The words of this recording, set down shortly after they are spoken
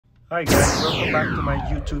Hi guys, welcome back to my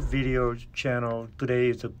YouTube video channel. Today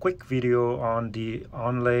is a quick video on the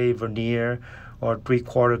onlay veneer or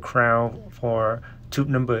 3/4 crown for tube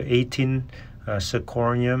number 18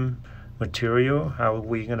 zirconium material. How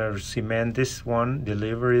we're gonna cement this one,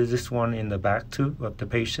 deliver this one in the back tube of the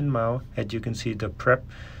patient mouth. As you can see the prep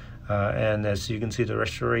and as you can see the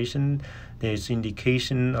restoration, there's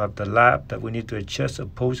indication of the lab that we need to adjust a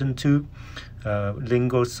opposing tube.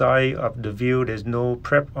 Lingual side of the view, there's no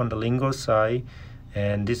prep on the lingual side,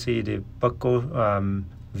 and this is the buccal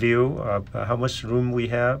view of how much room we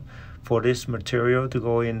have for this material to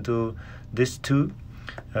go into this tube.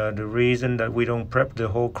 The reason that we don't prep the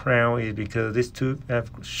whole crown is because this tube have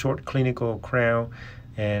short clinical crown,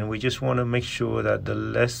 and we just want to make sure that the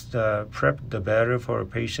less prep the better for a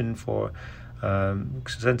patient for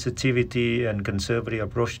sensitivity and conservative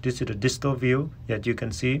approach. This is the distal view that you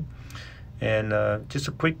can see. And just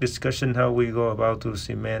a quick discussion how we go about to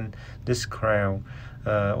cement this crown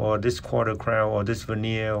or this quarter crown or this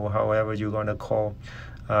veneer or however you're going to call.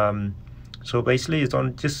 So basically it's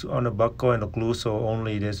just on the buccal and the occlusal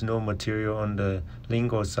only. There's no material on the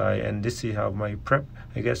lingual side, and this is how my prep.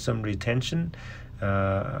 I get some retention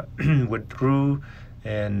with glue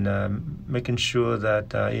and making sure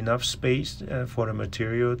that enough space for the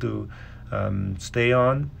material to stay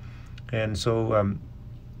on. And so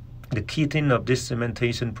the key thing of this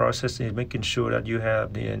cementation process is making sure that you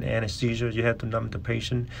have the anesthesia. You have to numb the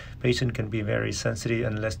patient. Patient can be very sensitive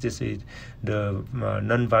unless this is the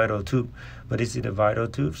non-vital tube, but this is the vital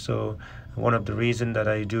tube. So one of the reasons that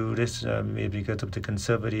I do this is because of the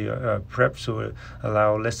conservative prep, so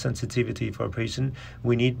allow less sensitivity for patient.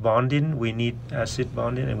 We need bonding, we need acid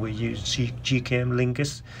bonding, and we use GCAM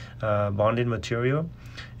linkers bonding material.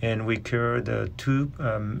 And we cure the tube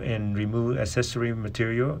and remove accessory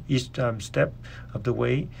material each step of the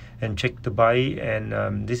way, and check the bite.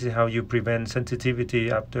 And this is how you prevent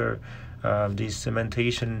sensitivity after the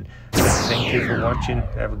cementation. Thank you for watching.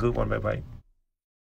 Have a good one. Bye bye.